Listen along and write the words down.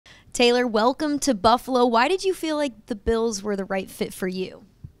Taylor, welcome to Buffalo. Why did you feel like the Bills were the right fit for you?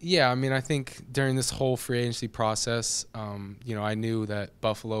 Yeah, I mean, I think during this whole free agency process, I knew that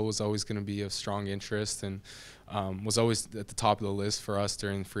Buffalo was always going to be of strong interest and was always at the top of the list for us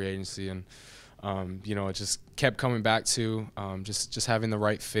during free agency. And, it just kept coming back to just having the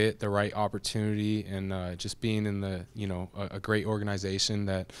right fit, the right opportunity, and just being in a great organization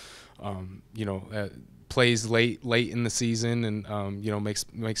that, plays late in the season and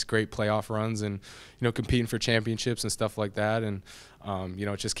makes great playoff runs and competing for championships and stuff like that. And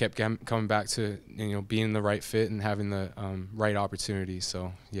it just kept coming back to being the right fit and having the right opportunity.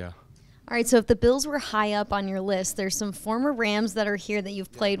 So yeah. All right, so if the Bills were high up on your list, there's some former Rams that are here that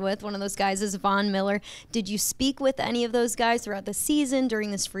you've played with. One of those guys is Von Miller. Did you speak with any of those guys throughout the season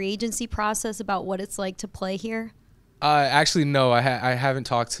during this free agency process about what it's like to play here? Actually, no. I haven't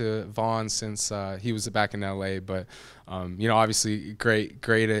talked to Vaughn since he was back in LA. But obviously, great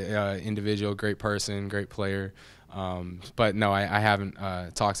individual, great person, great player. But no, I haven't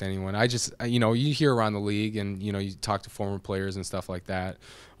talked to anyone. I just you hear around the league, and you talk to former players and stuff like that.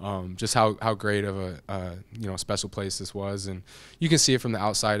 Just how great of a special place this was, and you can see it from the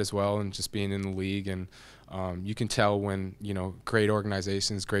outside as well, and just being in the league, and you can tell when great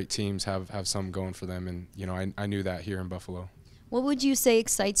organizations, great teams have something going for them, and I knew that here in Buffalo. What would you say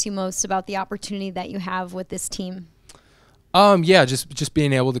excites you most about the opportunity that you have with this team? Yeah, just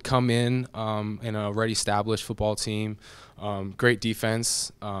being able to come in a already established football team, great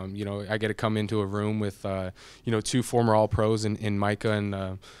defense. I get to come into a room with two former All-Pros in Micah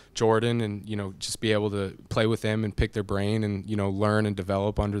and Jordan, and just be able to play with them and pick their brain and learn and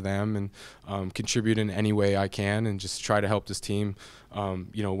develop under them and contribute in any way I can and just try to help this team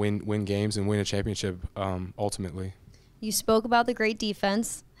win games and win a championship ultimately. You spoke about the great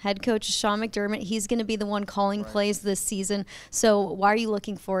defense. Head coach Sean McDermott, he's going to be the one calling plays this season. So why are you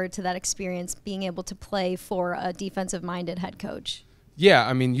looking forward to that experience, being able to play for a defensive-minded head coach? Yeah,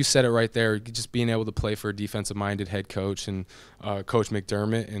 I mean, you said it right there. Just being able to play for a defensive-minded head coach and Coach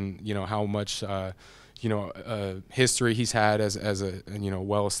McDermott, and how much history he's had as a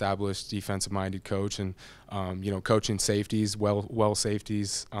well-established defensive-minded coach, and coaching safeties, well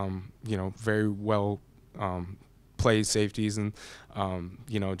safeties, very well. Plays safeties, and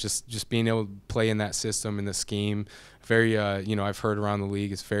just being able to play in that system and the scheme. Very I've heard around the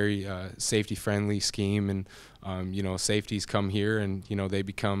league it's very safety friendly scheme, and safeties come here and they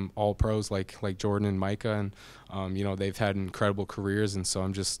become all pros like Jordan and Micah, and they've had incredible careers, and so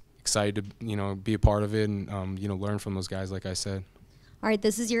I'm just excited to be a part of it and learn from those guys, like I said. All right,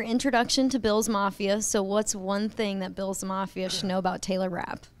 this is your introduction to Bills Mafia. So what's one thing that Bills Mafia should know about Taylor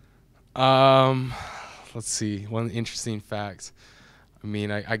Rapp? Let's see. One interesting fact. I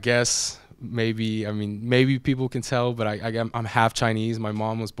mean, I guess maybe people can tell, but I'm half Chinese. My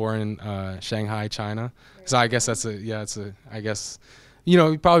mom was born in Shanghai, China. So I guess I guess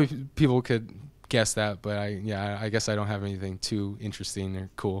probably people could guess that, but I guess I don't have anything too interesting or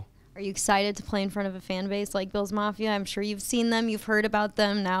cool. Are you excited to play in front of a fan base like Bills Mafia? I'm sure you've seen them, you've heard about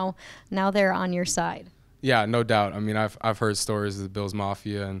them. Now they're on your side. Yeah, no doubt. I mean, I've heard stories of the Bills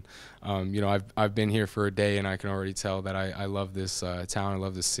Mafia, and I've been here for a day, and I can already tell that I love this town. I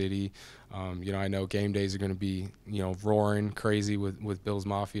love this city. I know game days are going to be roaring crazy with Bills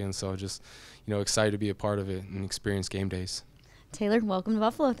Mafia, and so just excited to be a part of it and experience game days. Taylor, welcome to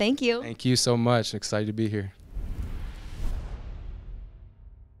Buffalo. Thank you. Thank you so much. Excited to be here.